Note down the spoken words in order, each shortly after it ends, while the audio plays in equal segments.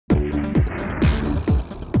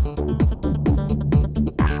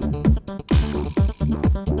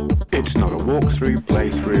walkthrough,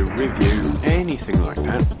 playthrough, review, anything like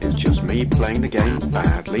that. It's just me playing the game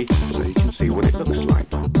badly so you can see what it looks like.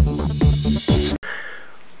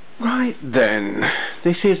 Right then,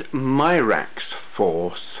 this is Mirax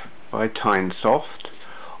Force by Tynesoft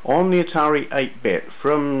on the Atari 8-bit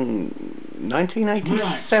from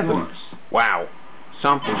 1987. Wow,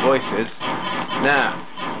 sample voices.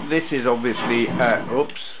 Now, this is obviously,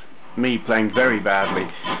 oops, me playing very badly.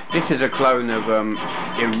 This is a clone of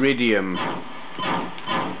Iridium.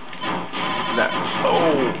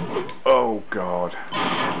 Oh God.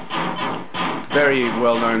 Very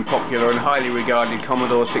well-known, popular and highly regarded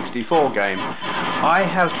Commodore 64 game. I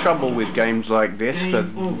have trouble with games like this for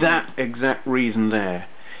that exact reason there.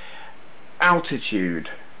 Altitude.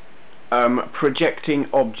 Projecting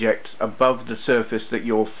objects above the surface that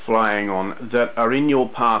you're flying on that are in your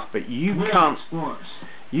path, but you can't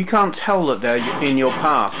tell that they're in your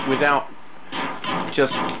path without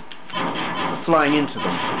just flying into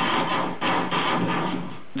them.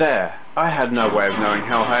 There, I had no way of knowing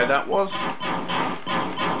how high that was,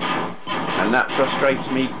 and that frustrates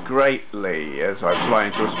me greatly as I fly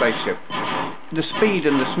into a spaceship. The speed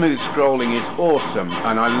and the smooth scrolling is awesome,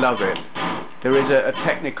 and I love it. There is a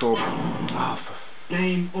technical... Oh, for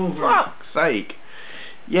Game over. fuck's sake.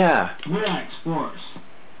 Yeah. Mirax Force.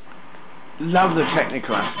 Love the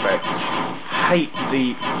technical aspect. Hate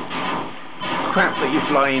the crap that you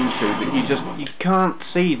fly into, that you can't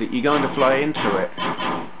see that you're going to fly into it.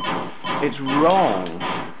 It's wrong.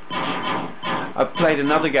 I've played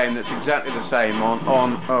another game that's exactly the same on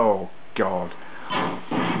oh God.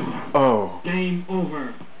 Oh. Game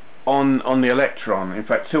over. On the Electron, in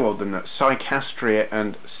fact two of them, that's Psychastria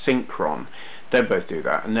and Synchron. They both do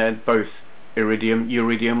that, and they're both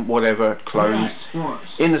Iridium, whatever, clones.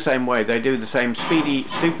 In the same way, they do the same speedy,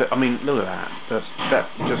 super, I mean, look at that. That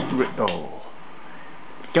just, oh.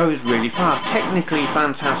 Goes really fast. Technically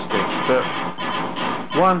fantastic, but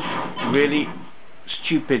one really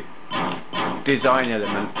stupid design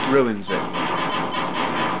element ruins it.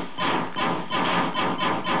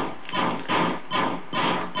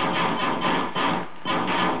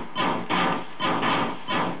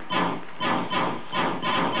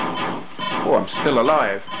 Oh, I'm still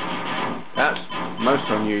alive. That's most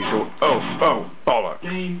unusual. Oh, bollocks.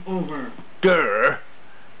 Game over. Grr.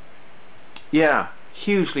 Yeah,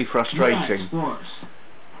 hugely frustrating.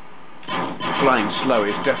 Flying slow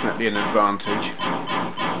is definitely an advantage.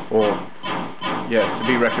 Or, yes, to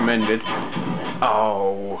be recommended.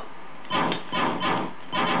 Oh.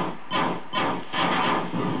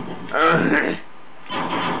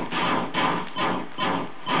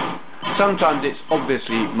 Sometimes it's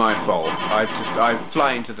obviously my fault. I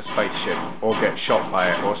fly into the spaceship or get shot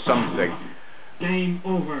by it or something. Game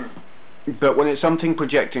over. But when it's something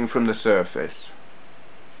projecting from the surface,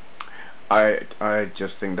 I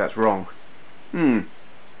just think that's wrong.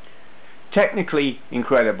 Technically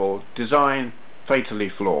incredible, design fatally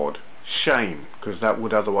flawed. Shame, because that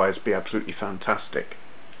would otherwise be absolutely fantastic.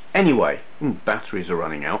 Anyway, batteries are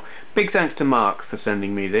running out. Big thanks to Mark for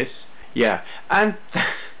sending me this. Yeah, and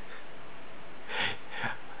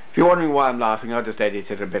if you're wondering why I'm laughing, I just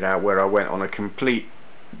edited a bit out where I went on a complete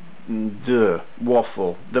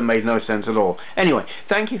waffle that made no sense at all. Anyway,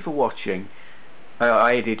 thank you for watching.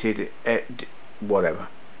 I edited it, whatever.